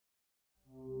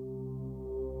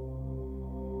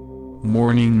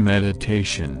Morning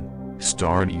meditation.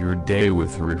 Start your day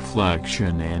with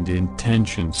reflection and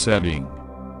intention setting.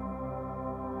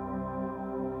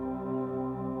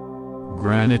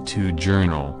 Gratitude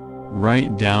journal.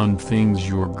 Write down things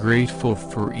you're grateful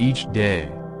for each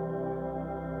day.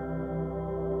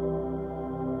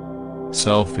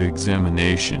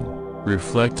 Self-examination.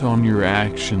 Reflect on your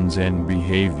actions and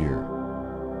behavior.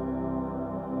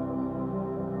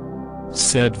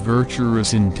 Set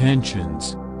virtuous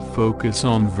intentions. Focus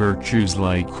on virtues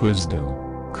like wisdom,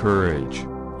 courage,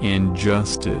 and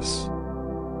justice.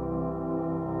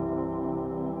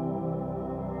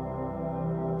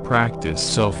 Practice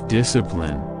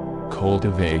self-discipline.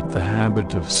 Cultivate the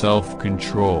habit of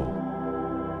self-control.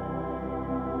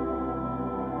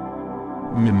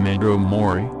 Memento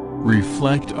mori.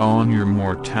 Reflect on your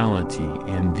mortality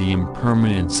and the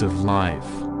impermanence of life.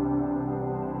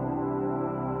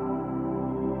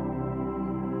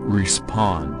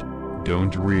 Respond.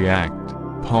 Don't react.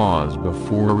 Pause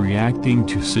before reacting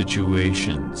to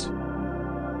situations.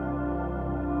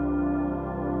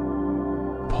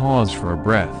 Pause for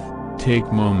breath.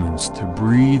 Take moments to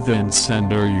breathe and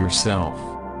center yourself.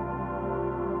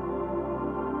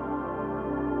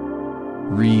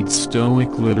 Read Stoic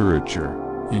literature.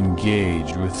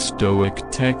 Engage with Stoic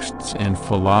texts and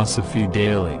philosophy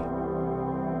daily.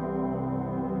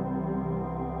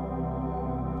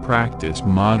 Practice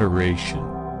moderation.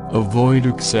 Avoid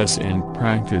excess and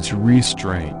practice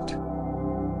restraint.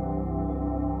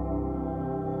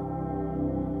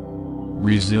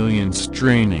 Resilience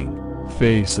training.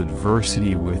 Face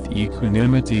adversity with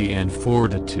equanimity and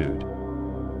fortitude.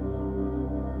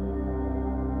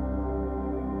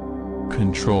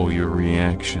 Control your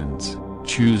reactions.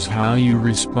 Choose how you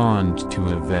respond to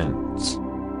events.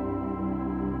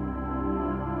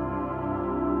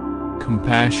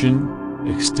 Compassion.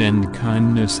 Extend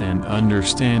kindness and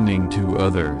understanding to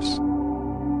others.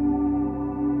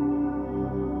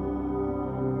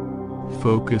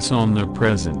 Focus on the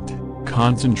present.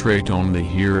 Concentrate on the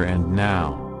here and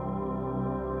now.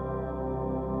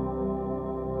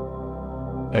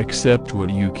 Accept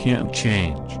what you can't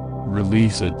change.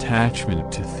 Release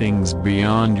attachment to things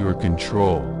beyond your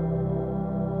control.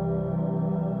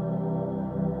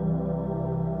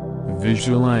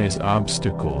 Visualize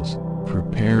obstacles.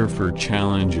 Prepare for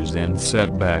challenges and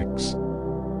setbacks.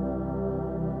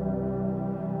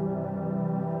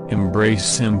 Embrace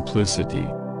simplicity.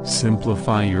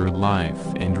 Simplify your life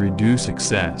and reduce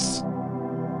excess.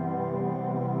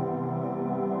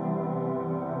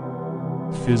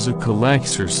 Physical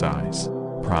exercise.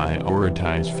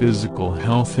 Prioritize physical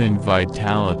health and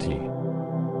vitality.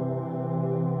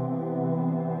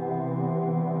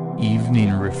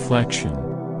 Evening reflection.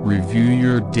 Review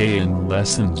your day and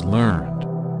lessons learned.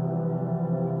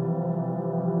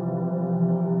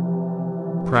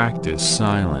 Practice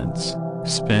silence.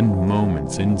 Spend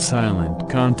moments in silent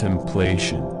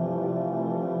contemplation.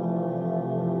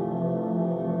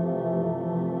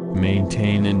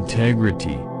 Maintain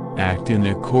integrity. Act in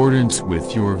accordance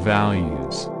with your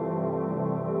values.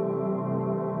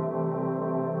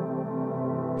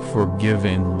 Forgive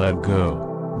and let go.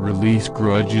 Release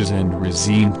grudges and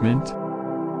resentment.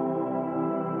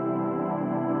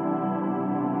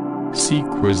 Seek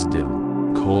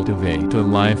wisdom. Cultivate a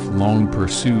lifelong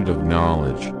pursuit of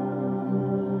knowledge.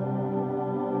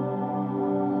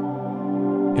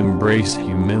 Embrace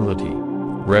humility.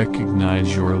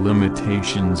 Recognize your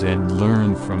limitations and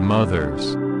learn from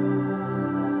others.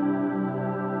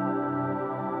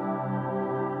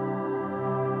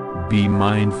 Be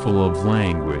mindful of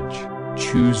language.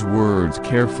 Choose words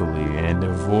carefully and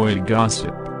avoid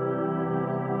gossip.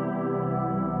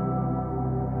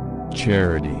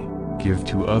 Charity. Give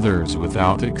to others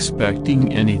without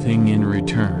expecting anything in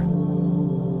return.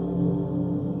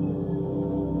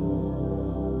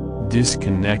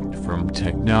 Disconnect from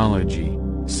technology.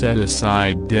 Set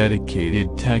aside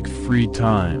dedicated tech-free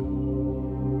time.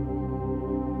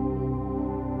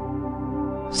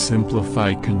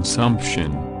 Simplify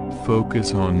consumption.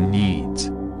 Focus on needs,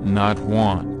 not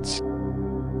wants.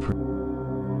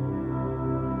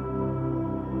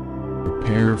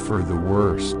 Prepare for the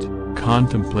worst.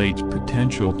 Contemplate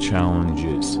potential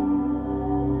challenges.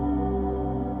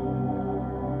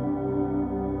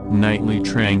 Nightly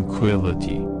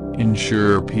tranquility.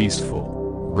 Ensure peaceful,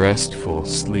 restful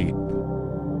sleep.